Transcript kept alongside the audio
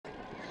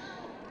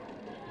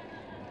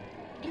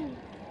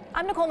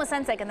I'm Nicole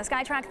Masensik in the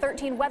SkyTrack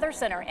 13 Weather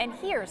Center, and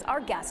here's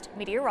our guest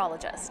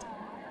meteorologist.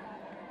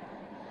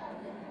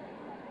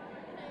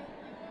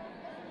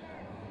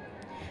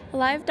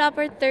 Live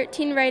Doppler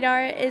 13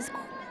 radar is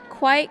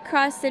quite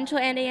cross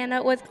central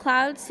Indiana with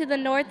clouds to the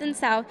north and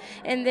south,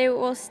 and they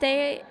will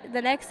stay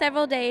the next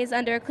several days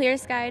under a clear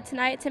sky.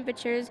 Tonight,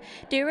 temperatures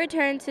do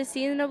return to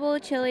seasonable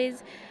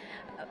chillies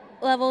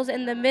levels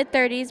in the mid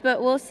 30s,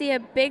 but we'll see a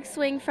big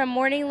swing from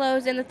morning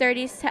lows in the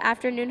 30s to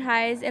afternoon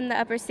highs in the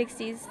upper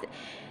 60s.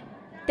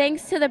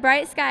 Thanks to the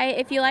bright sky,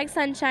 if you like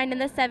sunshine in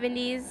the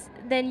 70s,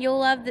 then you'll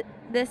love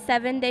this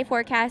 7-day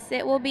forecast.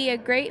 It will be a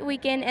great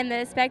weekend, and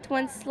expect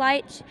one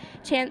slight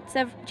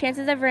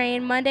chances of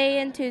rain Monday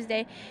and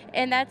Tuesday.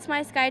 And that's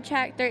my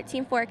SkyTrack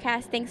 13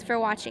 forecast. Thanks for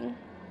watching.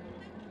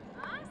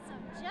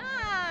 Awesome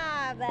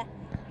job.